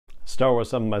Star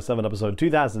Wars 7x7, episode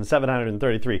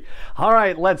 2733. All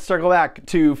right, let's circle back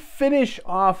to finish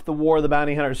off the War of the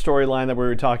Bounty Hunter storyline that we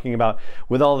were talking about,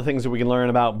 with all the things that we can learn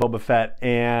about Boba Fett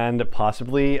and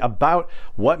possibly about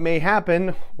what may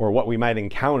happen or what we might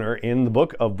encounter in the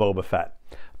book of Boba Fett.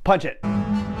 Punch it.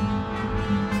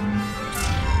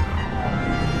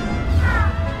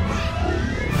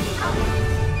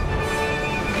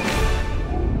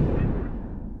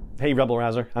 Hey Rebel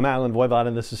Rouser, I'm Alan Voivod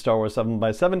and this is Star Wars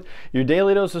 7x7, your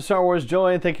daily dose of Star Wars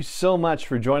joy, and thank you so much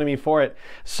for joining me for it.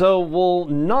 So we'll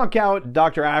knock out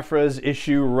Dr. Aphra's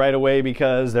issue right away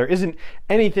because there isn't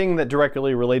anything that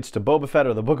directly relates to Boba Fett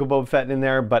or the Book of Boba Fett in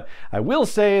there, but I will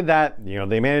say that,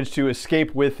 they managed to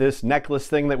escape with this necklace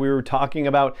thing that we were talking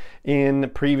about in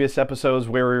previous episodes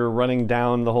where we were running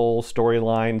down the whole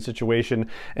storyline situation,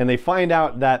 and they find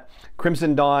out that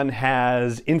Crimson Dawn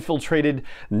has infiltrated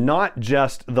not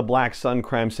just the Black Sun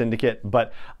crime syndicate,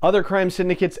 but other crime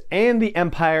syndicates and the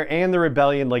Empire and the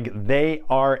Rebellion. Like, they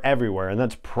are everywhere, and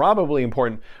that's probably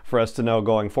important for us to know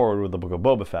going forward with the Book of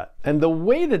Boba Fett. And the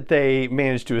way that they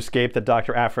managed to escape, that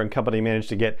Dr. Aphra and company managed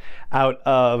to get out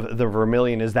of the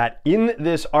Vermilion, is that in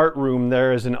this art room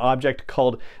there is an object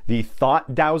called the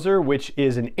Thought Dowser, which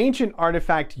is an ancient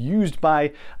artifact used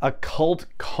by a cult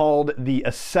called the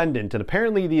Ascendant. And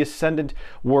apparently the Ascendant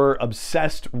were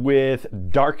obsessed with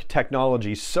dark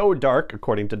technology, so dark,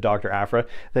 according to Dr. Aphra,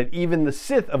 that even the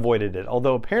Sith avoided it,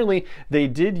 although apparently they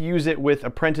did use it with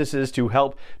apprentices to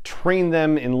help train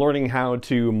them in learning how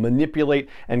to manipulate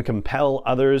and compel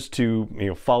others to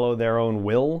follow their own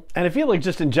will. And I feel like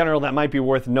just in general that might be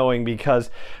worth knowing because,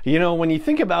 when you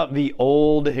think about the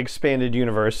old expanded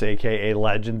universe, aka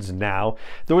Legends now,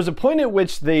 there was a point at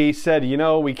which they said,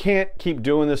 we can't keep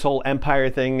doing this whole Empire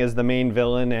thing as the main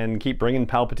villain and keep bringing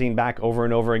Palpatine back over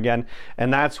and over again.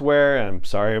 And that's where, I'm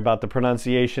sorry about the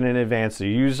pronunciation in advance,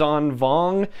 the Yuuzhan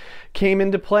Vong came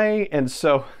into play. And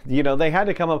so, they had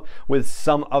to come up with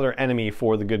some other enemy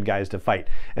for the good guys to fight.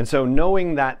 And so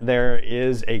knowing that there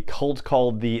is a cult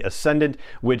called the Ascendant,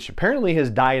 which apparently has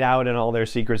died out and all their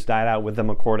secrets died out with them,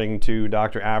 according to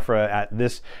Dr. Aphra, at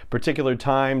this particular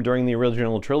time during the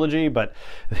original trilogy, but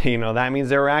that means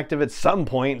they were active at some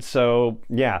point. So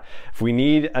yeah, if we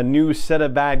need a new set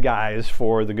of bad guys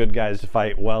for the good guys to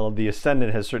fight, well, the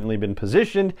Ascendant has certainly been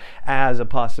positioned as a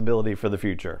possibility for the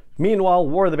future. Meanwhile,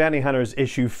 War of the Bounty Hunters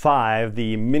issue 5,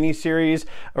 the miniseries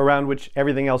around which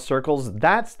everything else circles,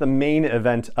 that's the main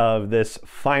event of this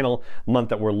final month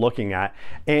that we're looking at.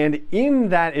 And in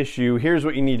that issue, here's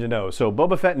what you need to know. So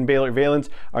Boba Fett and Baylor Valance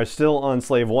are still on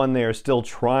Slave 1. They are still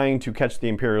trying to catch the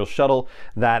Imperial shuttle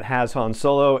that has Han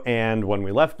Solo, and when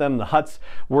we left them, the Hutts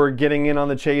were getting in on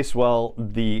the chase. Well,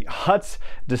 the Hutts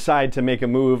decide to make a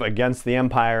move against the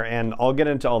Empire, and I'll get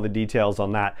into all the details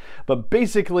on that. But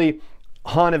basically,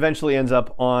 Han eventually ends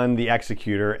up on the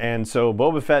Executor, and so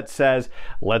Boba Fett says,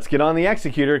 let's get on the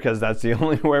Executor because that's the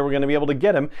only way we're going to be able to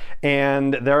get him.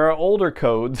 And there are older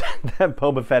codes that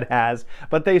Boba Fett has,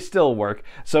 but they still work.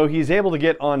 So he's able to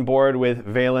get on board with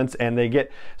Valance, and they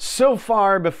get so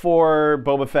far before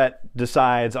Boba Fett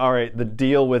decides, all right, the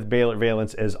deal with Baylor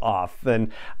Valance is off.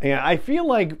 And I feel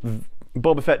like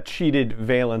Boba Fett cheated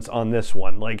Valance on this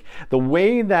one. Like, the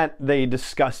way that they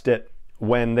discussed it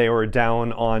when they were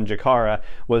down on Jekara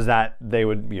was that they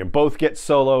would both get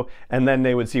Solo and then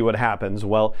they would see what happens.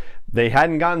 Well, they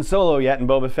hadn't gotten Solo yet, and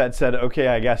Boba Fett said, okay,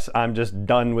 I guess I'm just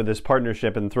done with this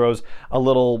partnership, and throws a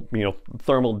little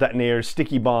thermal detonator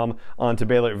sticky bomb onto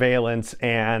Baylor Valance,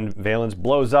 and Valance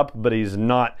blows up, but he's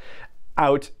not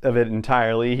out of it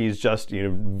entirely. He's just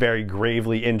very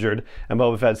gravely injured, and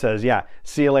Boba Fett says, yeah,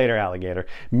 see you later, alligator.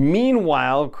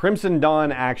 Meanwhile, Crimson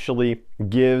Dawn actually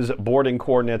gives boarding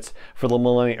coordinates for the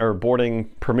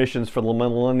boarding permissions for the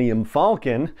Millennium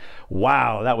Falcon.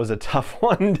 Wow, that was a tough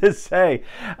one to say.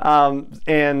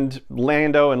 And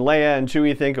Lando and Leia and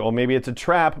Chewie think, oh, maybe it's a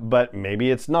trap, but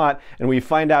maybe it's not. And we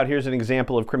find out here's an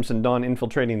example of Crimson Dawn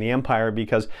infiltrating the Empire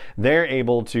because they're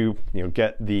able to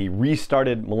get the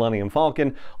restarted Millennium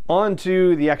Falcon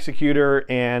onto the Executor,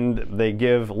 and they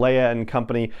give Leia and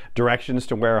company directions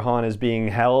to where Han is being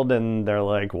held, and they're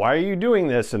like, why are you doing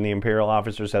this? And the Imperial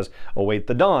officer says, await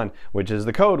the dawn, which is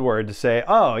the code word to say,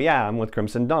 oh yeah, I'm with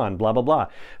Crimson Dawn, blah blah blah.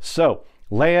 So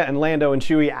Leia and Lando and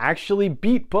Chewie actually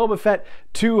beat Boba Fett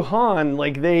to Han.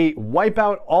 Like, they wipe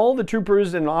out all the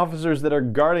troopers and officers that are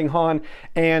guarding Han,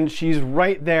 and she's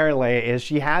right there, Leia is.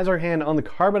 She has her hand on the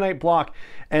carbonite block,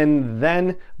 and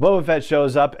then Boba Fett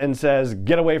shows up and says,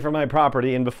 get away from my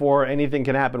property. And before anything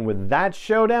can happen with that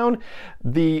showdown,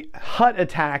 the Hutt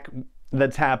attack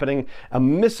that's happening. A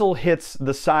missile hits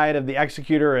the side of the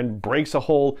executor and breaks a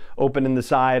hole open in the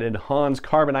side, and Han's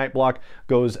carbonite block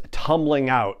goes tumbling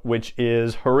out, which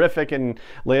is horrific. And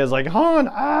Leia's like, Han,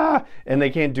 ah! And they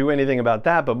can't do anything about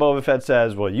that. But Boba Fett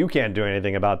says, well, you can't do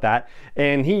anything about that.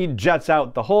 And he jets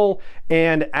out the hole.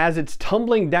 And as it's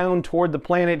tumbling down toward the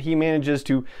planet, he manages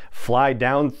to fly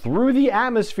down through the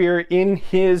atmosphere in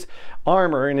his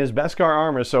armor, in his Beskar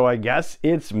armor. So I guess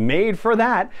it's made for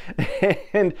that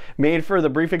and made for the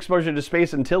brief exposure to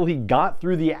space until he got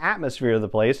through the atmosphere of the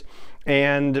place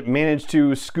and managed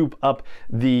to scoop up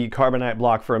the carbonite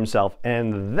block for himself.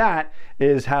 And that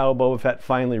is how Boba Fett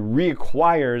finally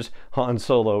reacquires Han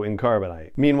Solo in carbonite.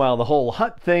 Meanwhile, the whole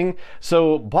Hutt thing,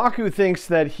 so Baku thinks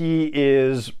that he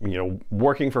is,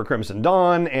 working for Crimson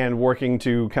Dawn and working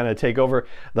to kind of take over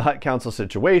the Hutt Council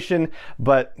situation,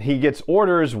 but he gets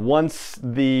orders once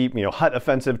the, Hutt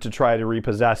offensive to try to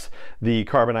repossess the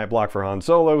carbonite block for Han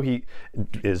Solo. He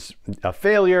is a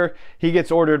failure. He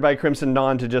gets ordered by Crimson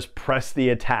Dawn to just press the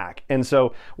attack. And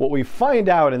so what we find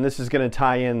out, and this is going to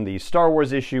tie in the Star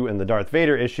Wars issue and the Darth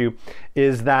Vader issue,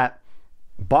 is that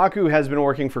Baku has been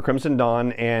working for Crimson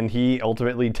Dawn, and he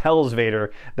ultimately tells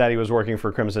Vader that he was working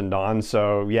for Crimson Dawn.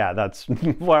 So yeah, that's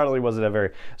probably wasn't a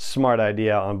very smart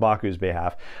idea on Baku's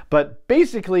behalf. But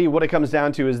basically what it comes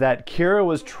down to is that Qi'ra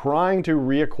was trying to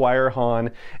reacquire Han,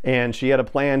 and she had a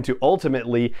plan to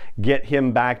ultimately get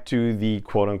him back to the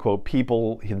quote-unquote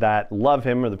people that love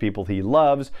him, or the people he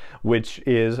loves, which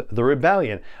is the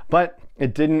rebellion. But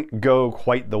it didn't go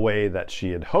quite the way that she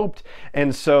had hoped.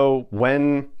 And so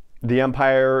when the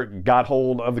Empire got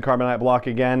hold of the carbonite block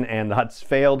again, and the Hutts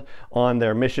failed on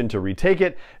their mission to retake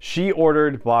it, she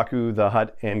ordered Baku, the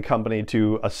Hutt, and company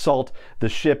to assault the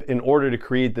ship in order to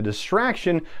create the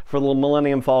distraction for the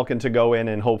Millennium Falcon to go in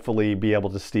and hopefully be able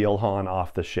to steal Han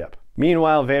off the ship.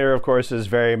 Meanwhile, Vader, of course, is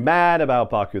very mad about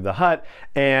Baku the Hutt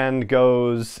and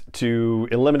goes to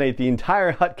eliminate the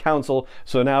entire Hutt Council.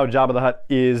 So now Jabba the Hutt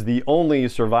is the only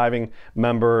surviving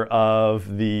member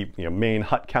of the main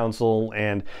Hutt Council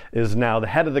and is now the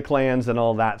head of the clans and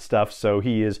all that stuff. So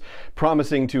he is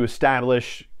promising to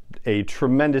establish a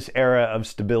tremendous era of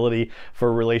stability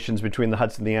for relations between the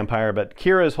Hutts and the Empire. But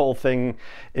Qi'ra's whole thing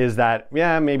is that,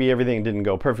 yeah, maybe everything didn't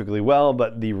go perfectly well,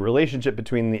 but the relationship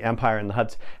between the Empire and the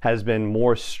Hutts has been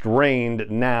more strained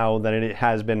now than it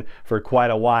has been for quite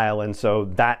a while, and so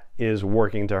that is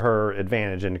working to her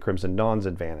advantage and Crimson Dawn's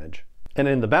advantage. And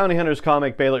in the Bounty Hunters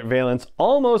comic, Baelic Valance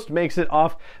almost makes it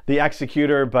off the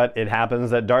Executor, but it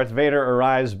happens that Darth Vader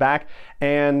arrives back,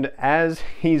 and as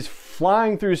he's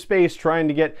flying through space trying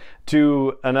to get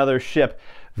to another ship,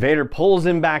 Vader pulls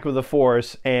him back with the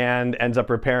Force and ends up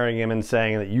repairing him and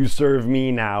saying that you serve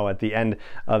me now at the end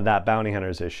of that Bounty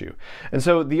Hunters issue. And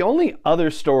so the only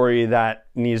other story that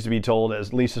needs to be told,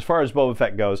 at least as far as Boba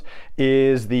Fett goes,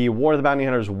 is the War of the Bounty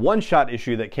Hunters one-shot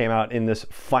issue that came out in this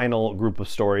final group of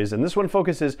stories. And this one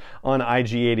focuses on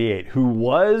IG-88, who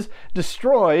was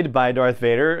destroyed by Darth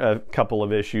Vader a couple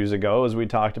of issues ago, as we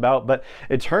talked about. But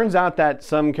it turns out that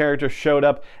some character showed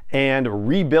up and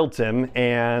rebuilt him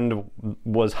and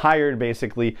was hired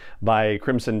basically by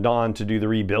Crimson Dawn to do the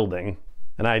rebuilding.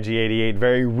 And IG-88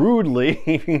 very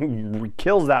rudely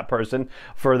kills that person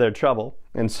for their trouble.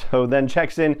 And so then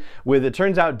checks in with, it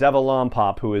turns out, Devil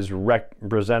Lompop, who is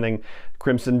representing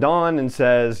Crimson Dawn, and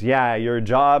says, yeah, your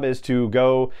job is to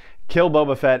go kill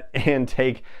Boba Fett and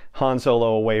take Han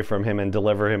Solo away from him and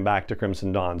deliver him back to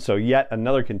Crimson Dawn. So yet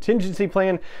another contingency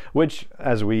plan, which,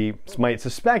 as we might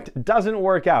suspect, doesn't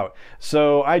work out.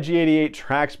 So IG-88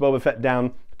 tracks Boba Fett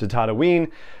down to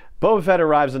Tatooine. Boba Fett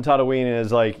arrives in Tatooine and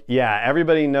is like, yeah,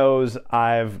 everybody knows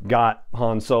I've got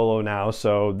Han Solo now,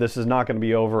 so this is not going to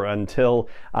be over until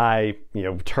I,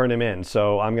 turn him in.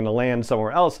 So I'm going to land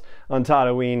somewhere else on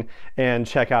Tatooine and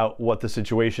check out what the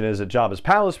situation is at Jabba's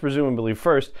palace, presumably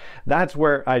first. That's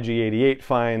where IG-88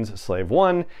 finds Slave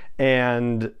One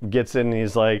and gets in, and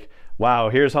he's like, wow,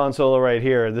 here's Han Solo right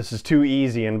here. This is too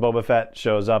easy. And Boba Fett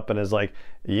shows up and is like,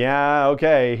 yeah,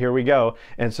 okay, here we go.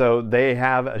 And so they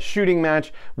have a shooting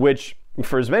match, which,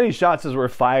 for as many shots as were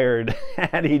fired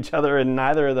at each other and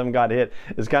neither of them got hit,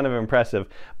 is kind of impressive.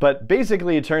 But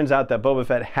basically it turns out that Boba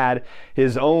Fett had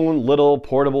his own little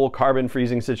portable carbon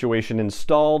freezing situation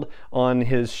installed on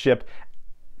his ship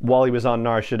while he was on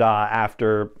Nar Shaddaa,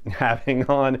 after having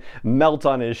Han melt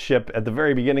on his ship at the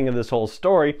very beginning of this whole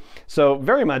story. So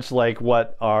very much like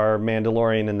what our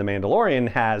Mandalorian in The Mandalorian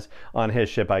has on his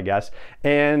ship, I guess.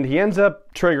 And he ends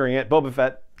up triggering it. Boba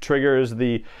Fett triggers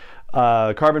the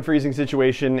carbon freezing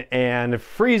situation and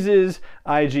freezes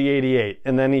IG-88,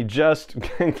 and then he just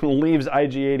leaves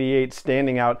IG-88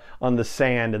 standing out on the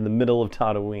sand in the middle of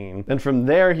Tatooine. And from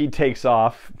there he takes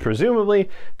off, presumably,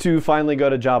 to finally go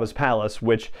to Jabba's palace,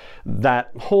 which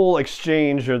that whole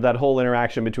exchange, or that whole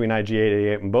interaction between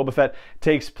IG-88 and Boba Fett,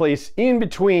 takes place in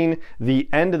between the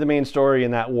end of the main story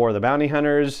in that War of the Bounty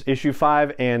Hunters issue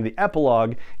 5 and the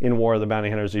epilogue in War of the Bounty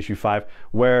Hunters issue 5,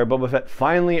 where Boba Fett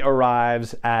finally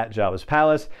arrives at Jabba's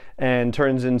palace and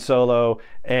turns in Solo,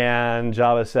 and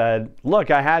Jabba said,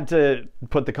 look, I had to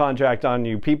put the contract on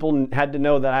you. People had to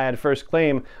know that I had first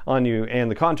claim on you, and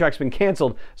the contract's been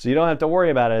canceled, so you don't have to worry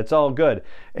about it. It's all good.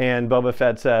 And Boba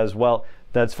Fett says, well,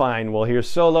 that's fine. Well, here's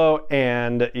Solo,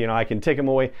 and I can take him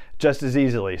away just as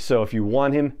easily. So if you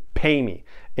want him, pay me.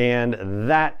 And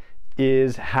that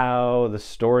is how the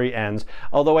story ends.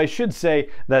 Although I should say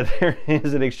that there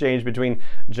is an exchange between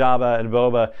Jabba and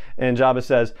Boba, and Jabba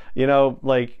says,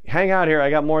 like, hang out here, I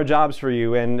got more jobs for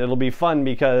you, and it'll be fun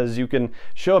because you can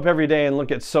show up every day and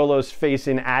look at Solo's face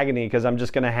in agony because I'm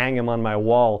just going to hang him on my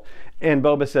wall. And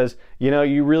Boba says,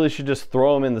 you really should just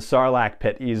throw him in the Sarlacc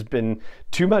pit. He's been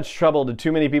too much trouble to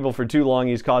too many people for too long.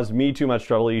 He's caused me too much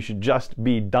trouble. You should just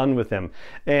be done with him.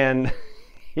 And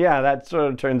yeah, that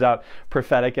sort of turns out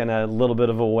prophetic in a little bit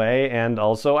of a way, and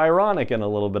also ironic in a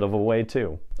little bit of a way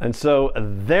too. And so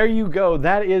there you go.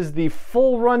 That is the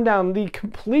full rundown, the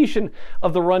completion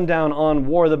of the rundown on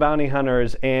War of the Bounty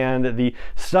Hunters and the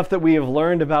stuff that we have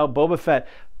learned about Boba Fett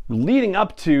leading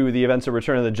up to the events of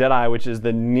Return of the Jedi, which is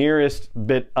the nearest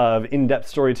bit of in-depth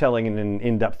storytelling and an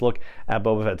in-depth look at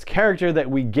Boba Fett's character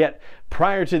that we get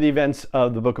prior to the events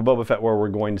of the Book of Boba Fett, where we're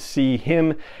going to see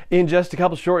him in just a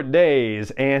couple short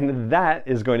days. And that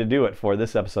is going to do it for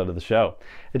this episode of the show.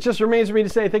 It just remains for me to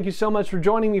say thank you so much for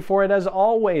joining me for it, as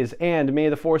always, and may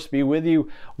the Force be with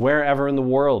you wherever in the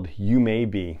world you may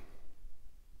be.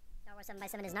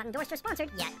 7x7 is not endorsed or sponsored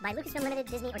yet by Lucasfilm Limited,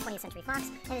 Disney, or 20th Century Fox,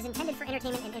 and is intended for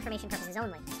entertainment and information purposes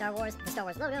only. Star Wars, the Star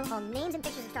Wars logo, all names and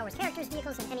pictures of Star Wars characters,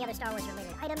 vehicles, and any other Star Wars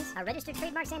related items are registered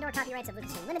trademarks and/or copyrights of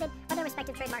Lucasfilm Limited, or their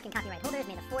respective trademark and copyright holders.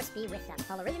 May the Force be with them.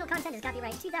 All original content is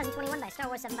copyright 2021 by Star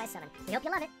Wars 7x7. We hope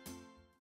you love it.